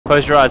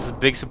Close your eyes. It's a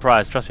big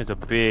surprise. Trust me, it's a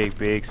big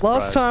surprise.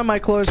 Last time I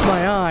closed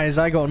my eyes,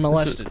 I got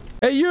molested.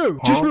 Hey you!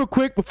 Just real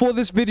quick before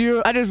this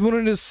video, I just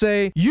wanted to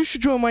say you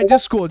should join my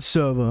Discord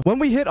server. When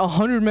we hit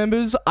 100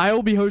 members, I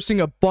will be hosting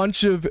a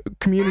bunch of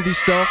community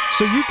stuff,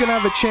 so you can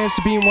have a chance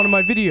to be in one of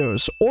my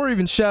videos, or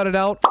even shout it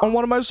out on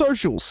one of my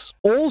socials.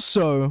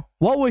 Also,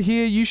 while we're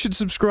here, you should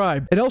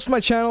subscribe. It helps my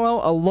channel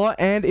out a lot,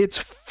 and it's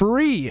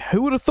free.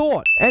 Who would have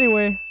thought?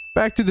 Anyway,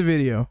 back to the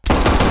video.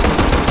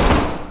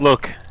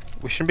 Look,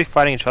 we shouldn't be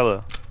fighting each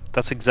other.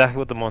 That's exactly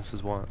what the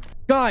monsters want.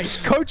 Guys,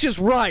 Coach is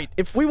right.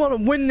 If we want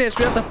to win this,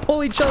 we have to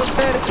pull each other's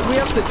head. We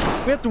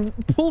have to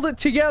pull it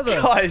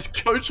together. Guys,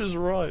 Coach is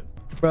right.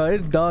 Bro,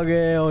 it's dog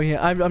hell here.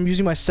 I'm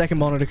using my second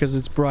monitor because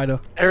it's brighter.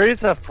 There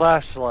is a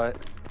flashlight.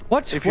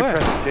 What? If Where? you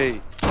press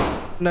G.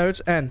 No,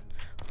 it's N.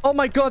 Oh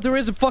my god, there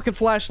is a fucking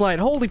flashlight.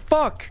 Holy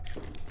fuck.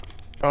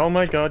 Oh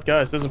my god,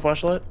 guys, there's a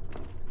flashlight.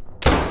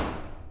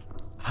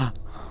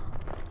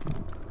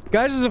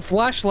 Guys, there's a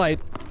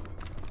flashlight.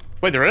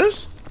 Wait, there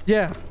is?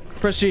 Yeah,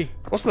 press G.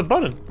 What's the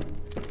button?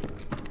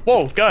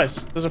 Whoa, guys,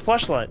 there's a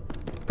flashlight.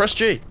 Press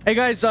G. Hey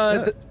guys,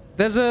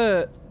 there's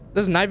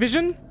night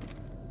vision.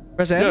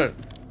 Press N. No.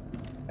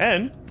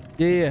 N?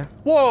 Yeah.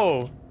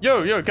 Whoa.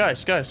 Yo,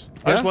 guys. I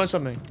just learned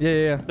something.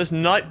 Yeah. There's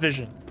night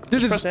vision.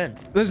 Dude, press N.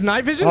 There's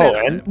night vision? Oh,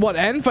 N? What,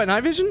 N for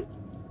night vision?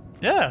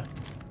 Yeah.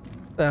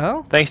 The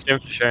hell? Thanks, Jim,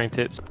 for sharing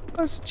tips.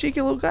 There's a cheeky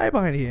little guy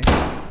behind here.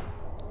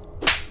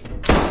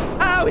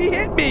 Ow, he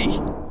hit me!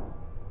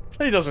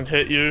 He doesn't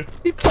hit you.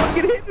 He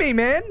fucking hit me,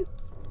 man!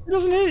 He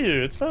doesn't hit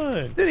you. It's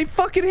fine. Dude, he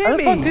fucking hit How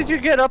the fuck me! did you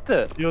get up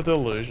there? You're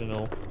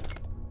delusional.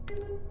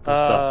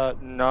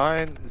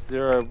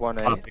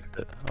 9018. I'll fix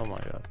it. Oh my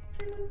god.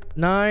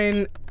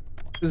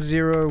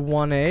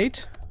 9018.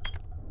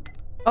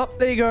 Oh,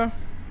 there you go.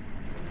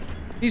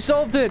 He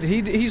solved it.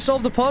 He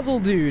solved the puzzle,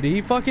 dude. He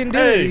fucking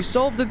did. Hey. He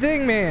solved the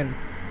thing, man.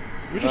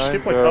 We just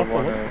skip like half the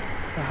way. 9018.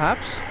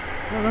 Perhaps. I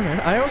don't know, man.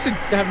 I also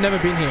have never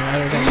been here. I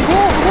don't think.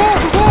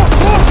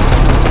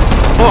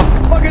 Oh.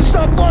 Fucking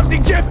stop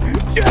blasting, Jim!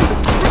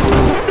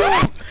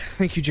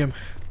 Thank you, Jim.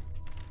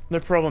 No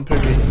problem,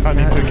 Pookie. I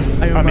mean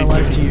Pookie. I owe my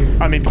life to you.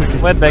 I mean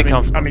Pookie. Where'd they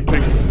come from? I mean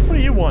Pookie. What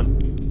do you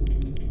want?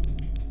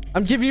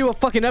 I'm giving you a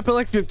fucking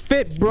epileptic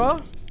fit, bro.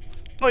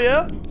 Oh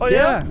yeah? Oh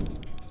yeah?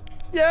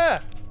 Yeah!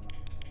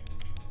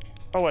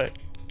 Oh wait.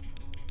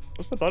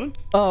 What's the button?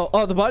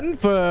 Oh, the button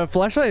for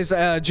flashlight is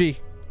G.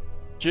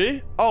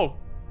 G? Oh.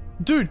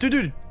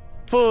 Dude.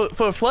 For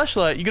a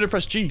flashlight, you gotta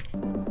press G.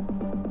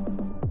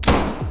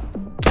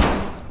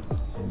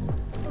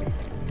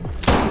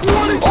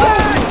 What is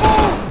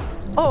that?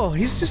 Oh,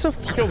 he's just a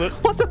Killed it.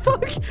 What the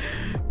fuck?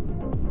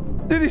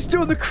 Dude, he's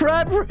doing the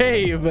crab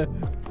rave.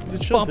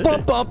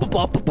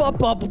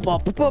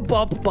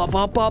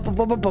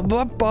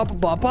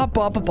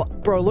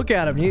 Bro, look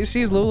at him. You see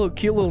his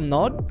cute little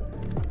nod?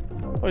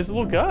 Oh, he's a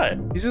little guy.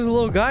 He's just a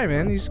little guy,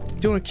 man. He's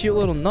doing a cute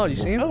little nod. You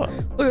see him? Oh.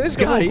 Look at this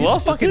Got guy. little He's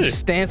glasses, fucking too.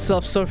 stance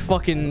up so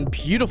fucking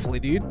beautifully,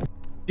 dude. Do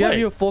you have Wait.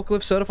 your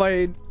forklift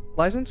certified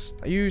license?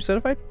 Are you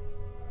certified?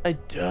 I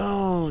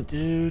don't,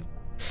 dude.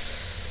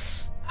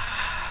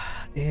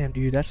 Damn,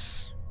 dude,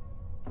 that's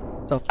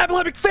tough.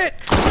 Epileptic fit!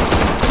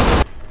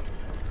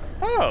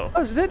 Oh. Oh,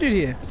 there's a dead dude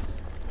here.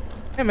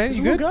 Hey, man, He's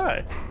you a little good?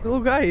 guy. The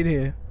little guy in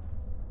here.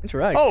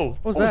 Interact. Oh,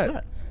 what was what that? was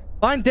that?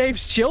 Find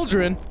Dave's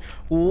children.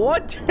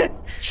 What?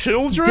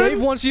 Children? Dave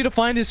wants you to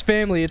find his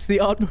family. It's the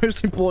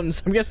utmost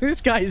importance. I'm guessing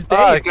this guy is Oh,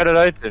 I Dave. got it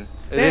open.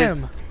 It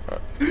Damn.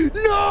 is.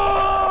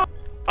 No!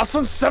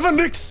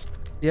 Asentrix!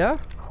 Yeah?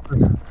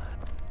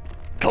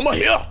 Come on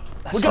here!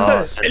 We got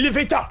the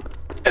elevator!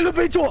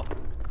 Elevator!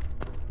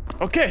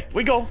 Okay,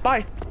 we go.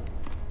 Bye.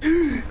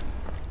 Oh,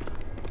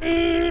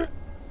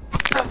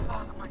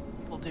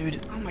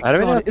 dude. Oh my I don't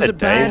know god. if Is that it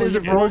bad? Dave- Is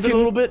it You rolled broken? a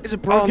little bit? Is it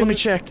Oh, broken? let me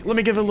check. Let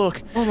me give it a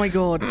look. Oh my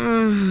god.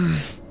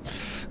 Dude.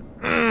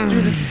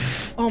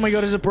 Oh my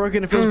god, is it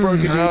broken? It feels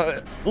broken,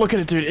 dude. Look at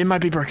it, dude. It might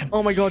be broken.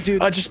 Oh my god,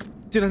 dude. I just...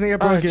 Dude, I think I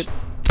broke it.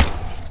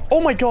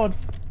 Oh my god.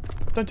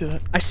 Don't do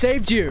that. I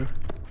saved you.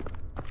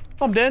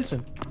 I'm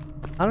dancing.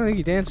 I don't think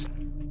you're dancing.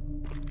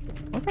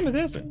 I'm kind of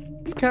dancing.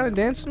 You kind of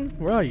dancing?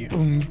 Where are you?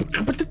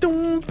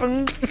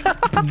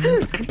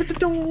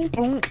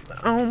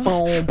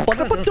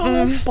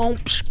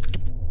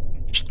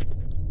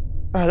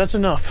 Alright, that's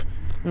enough.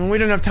 We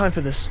don't have time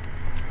for this.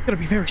 Gotta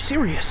be very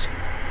serious.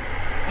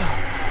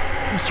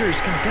 I'm serious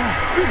kind of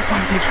guy. We're gonna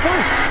find Dave's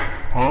wife.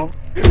 Huh?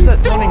 What's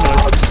that running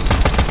noise?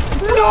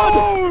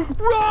 No!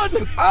 Run!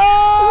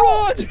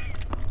 Oh! Run!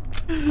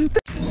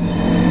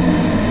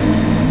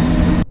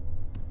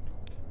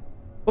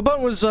 What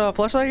button was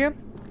flashlight again?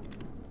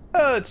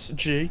 It's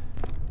G.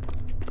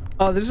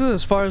 Oh, this is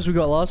as far as we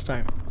got last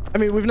time. I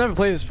mean, we've never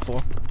played this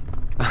before.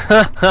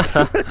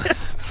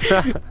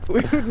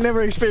 We've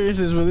never experienced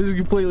this, but this is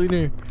completely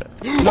new.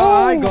 No,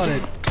 I got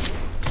it.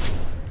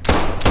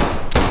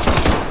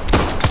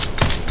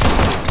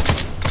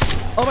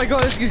 Oh my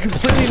god, this is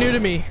completely new to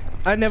me.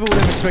 I never would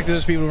have expected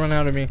those people to run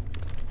out of me.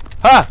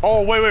 Ha!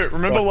 Oh, wait.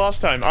 Remember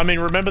last time? I mean,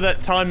 remember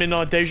that time in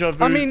our Deja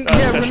Vu I mean, yeah,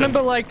 session?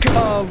 remember like,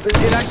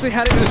 it actually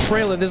had it in the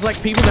trailer. There's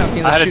like people down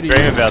here I that had a shoot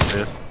dream you. about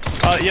this.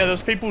 Yeah,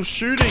 there's people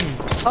shooting.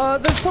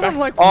 There's someone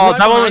like. Oh, right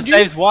that one was behind you.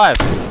 Dave's wife.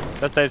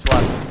 That's Dave's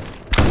wife.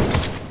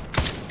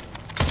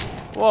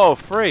 Whoa,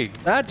 freak.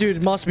 That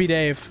dude must be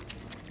Dave.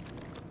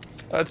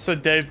 That's a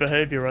Dave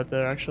behavior right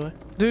there, actually.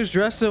 Dude's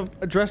dressed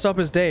up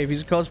as Dave.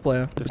 He's a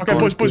cosplayer. Okay,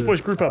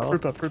 boys, group up.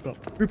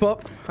 Group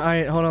up.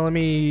 Alright, hold on, let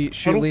me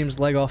shoot Huddle. Liam's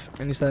leg off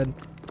in his head.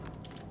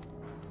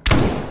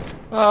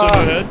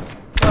 Ahead.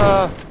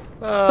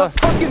 Stop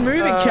fucking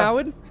moving,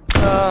 coward!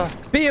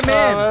 Be a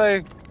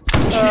man!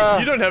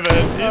 You don't have a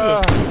head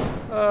either.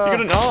 You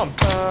got an arm.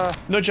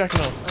 No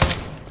jacking off.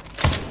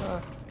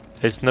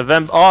 It's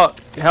November. Oh,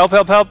 help.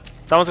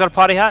 Someone's got a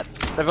party hat.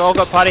 They've all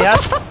got party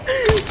hats.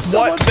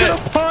 Someone's got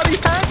a party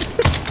hat!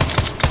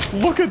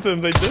 Look at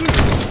them, they do.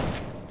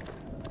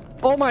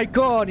 Oh my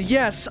god,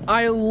 yes,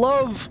 I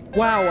love...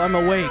 Wow, I'm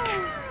awake.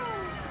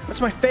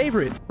 That's my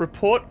favorite.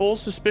 Report all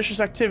suspicious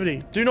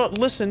activity. Do not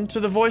listen to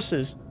the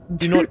voices.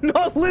 Do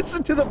not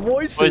listen to the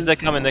voices. Boys, they're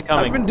coming.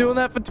 I've been doing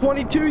that for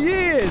 22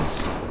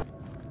 years.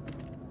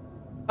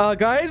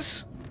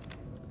 Guys?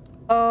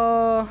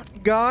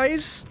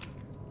 Guys?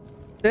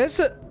 There's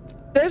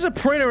a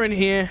printer in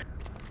here.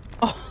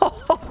 Oh,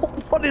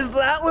 what is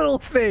that little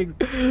thing?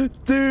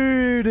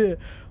 Dude.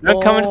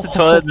 Don't come into the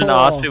toilet and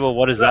ask people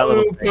what is that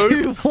little thing.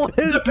 Dude, what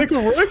is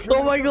that? Rick?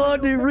 Oh my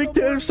god, dude, Rick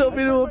turned himself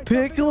into a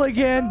pickle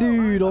again,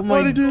 dude. Oh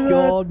my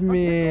god,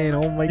 man.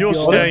 Oh my god. You're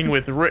staying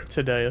with Rick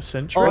today,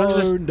 Asentrix.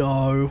 Oh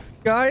no.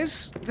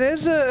 Guys,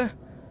 there's a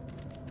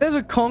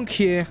conch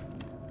here.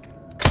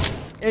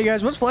 Hey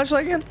guys, what's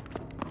flashlight again?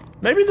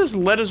 Maybe there's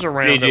letters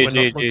around that we're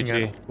not looking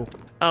G.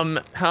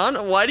 at. Han,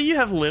 why do you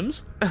have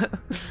limbs?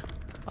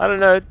 I don't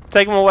know.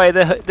 Take them away.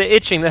 They're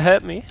itching. They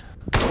hurt me.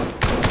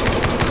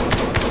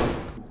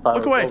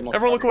 Look away.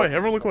 Everyone look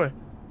away.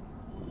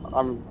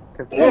 I'm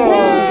confused.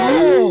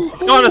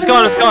 It's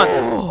gone.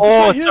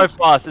 Oh, it's so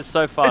fast. It's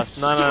so fast.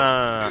 It's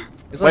No.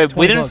 It's like Wait,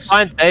 we 20 didn't bucks.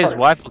 find Dave's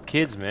wife or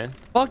kids, man.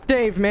 Fuck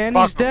Dave, man.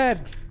 Fuck He's him.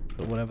 dead.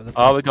 Or whatever the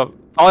fuck. Oh, we got.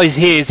 Oh, he's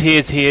here.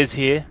 He's here. He's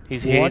here.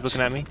 He's What?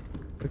 looking at me.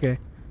 Okay.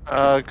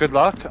 Good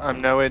luck.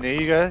 I'm nowhere near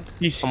you guys.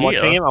 He's I'm here.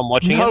 watching him. I'm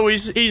watching No,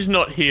 he's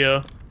not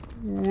here.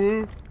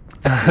 him.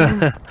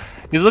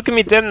 He's looking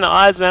me dead in the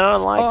eyes, man. I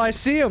don't like. Oh, I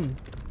see him.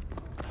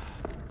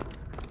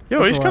 Yo,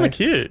 That's he's a kind lie. of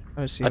cute.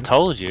 I see I him.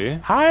 told you.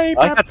 Hi,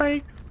 like that-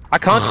 Pepe. I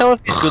can't tell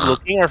if he's good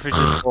looking or if he's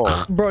just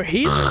tall. Bro,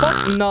 he's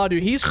fucking... Nah,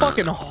 dude. He's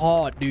fucking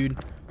hot, dude.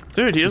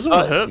 Dude, he doesn't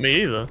want to hurt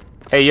me either.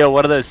 Hey, yo,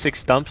 what do those 6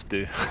 stumps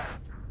do?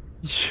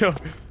 Yo.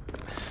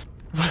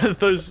 What are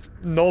those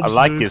knobs I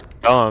like do? his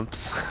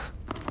stumps.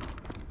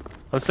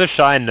 I'm so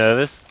shy and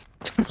nervous.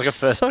 Like a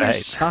first so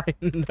date. shy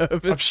and I'm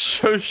nervous.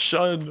 so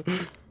shy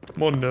and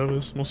more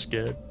nervous, more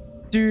scared.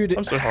 Dude,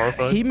 I'm so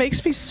horrified. he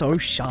makes me so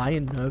shy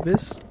and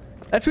nervous.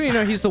 That's when you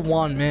know he's the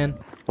one, man.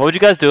 What would you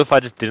guys do if I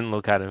just didn't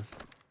look at him?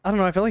 I don't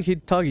know. I feel like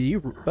he'd target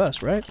you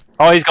first, right?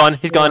 Oh, he's gone.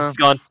 He's gone. Yeah. He's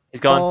gone.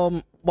 He's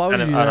gone. Why would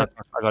you do that?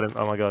 I got him.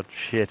 Oh my god,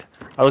 shit.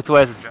 I looked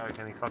away as a joke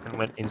and he fucking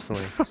went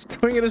instantly. I was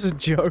doing it as a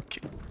joke.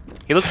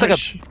 He looks like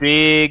a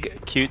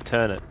big, cute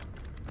turnip.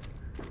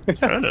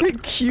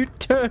 Turnip. Cute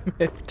turnip.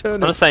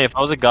 I'm just saying, if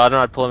I was a gardener,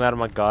 I'd pull him out of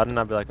my garden.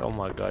 I'd be like, oh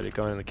my god, you're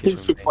going in the kitchen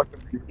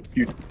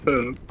with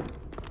me.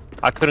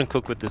 I couldn't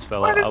cook with this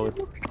fella. I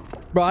would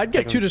Bro, I'd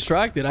get Take too him.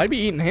 distracted. I'd be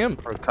eating him.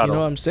 for a You cuddle.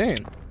 know what I'm saying?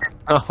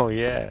 Oh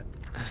yeah.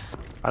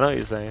 I know what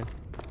you're saying.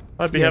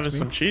 I'd be Yeah, having it's me.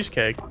 some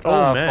cheesecake.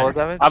 Oh, 4 man.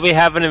 damage. I'll be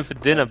having him for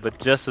dinner, but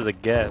just as a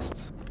guest.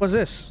 What's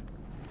this?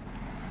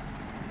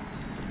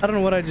 I don't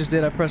know what I just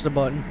did. I pressed a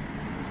button.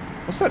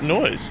 What's that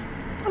noise?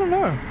 I don't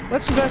know.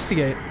 Let's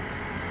investigate.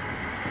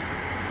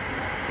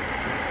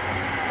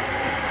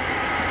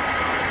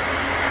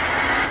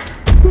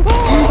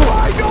 Oh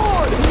my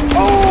god!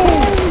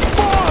 Oh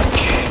fuck!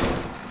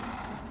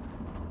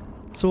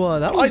 So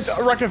that was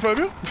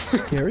Arachnophobia?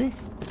 scary.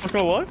 Not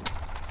gonna lie.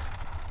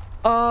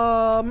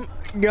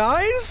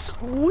 Guys,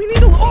 we need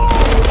to.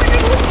 Oh, we need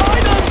to look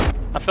behind us.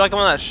 I feel like I'm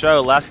on that show,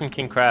 Alaskan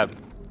King Crab.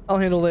 I'll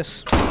handle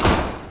this.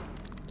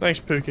 Thanks,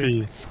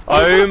 Pookie.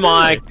 Oh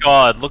my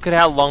god, look at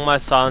how long my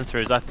silencer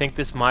is. I think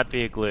this might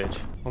be a glitch.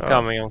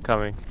 I'm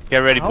coming.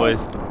 Get ready, How?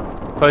 boys.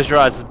 Close your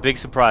eyes, it's a big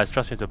surprise.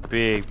 Trust me, it's a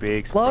big,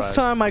 big surprise. Last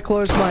time I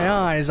closed my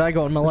eyes, I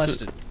got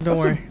molested. Don't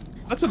worry.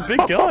 That's a big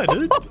guy,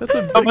 dude. That's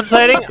a big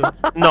Compensating?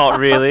 Not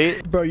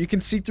really. Bro, you can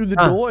see through the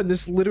door and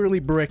this literally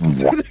brick.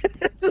 Literally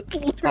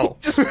Oh.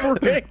 just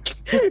brick.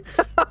 I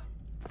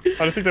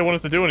don't think they want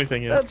us to do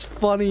anything yet. That's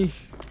funny.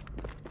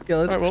 Yeah,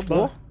 let's Alright,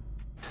 well, explore. bye.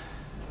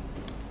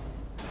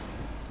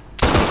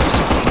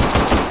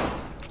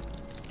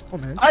 Oh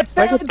man. I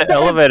Look at the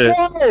elevator.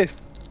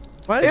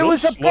 Why It is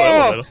was a slow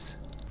elevator. box.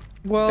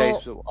 well,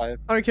 Dave's alive.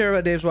 I don't care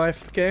about Dave's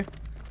wife. Okay,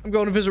 I'm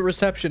going to visit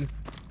reception.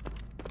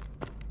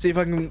 See if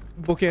I can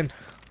book in.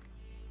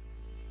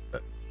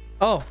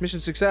 Oh, mission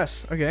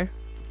success. Okay,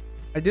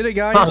 I did it, I'm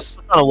guys.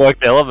 trying to work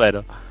the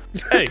elevator.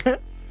 Hey,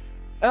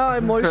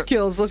 Most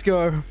kills. Let's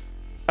go.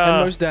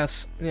 And most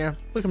deaths. Yeah,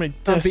 look how many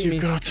can't deaths beat you've me.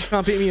 got.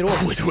 Can't beat me at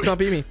all. Wait, wait. Can't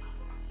beat me.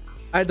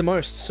 I had the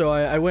most, so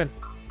I win.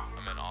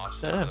 I'm in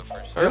Austin Damn. for the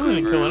first I time. really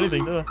didn't kill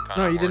anything, did I? Kinda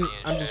No, you didn't. horny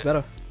and I'm just shit.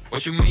 better.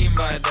 What you mean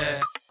by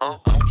that?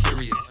 I'm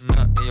curious.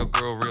 Nut and your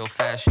girl real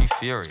fast, she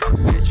furious.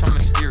 Bitch, I'm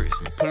mysterious.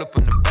 Pull up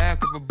in the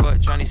back of her butt,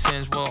 Johnny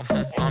sins. Well,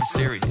 I'm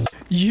serious.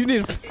 You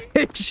need to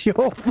fix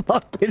your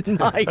fucking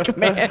mic,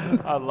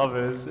 man. I love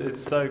it.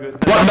 It's so good.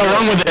 What's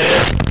wrong with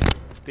it?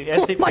 The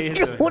SCP is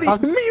doing. What do you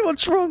mean?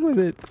 What's wrong with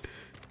it?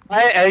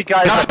 Hey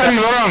guys. Nothing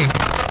wrong.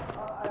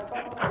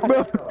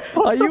 Bro,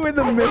 are you in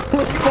the middle of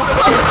fucking...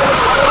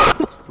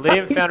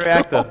 Liam found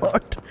reactor.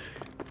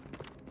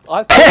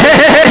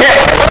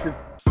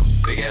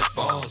 Big ass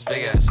balls,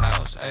 big ass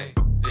house, ayy.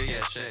 Big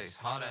ass shakes,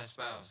 hot ass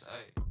spouse,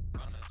 ayy.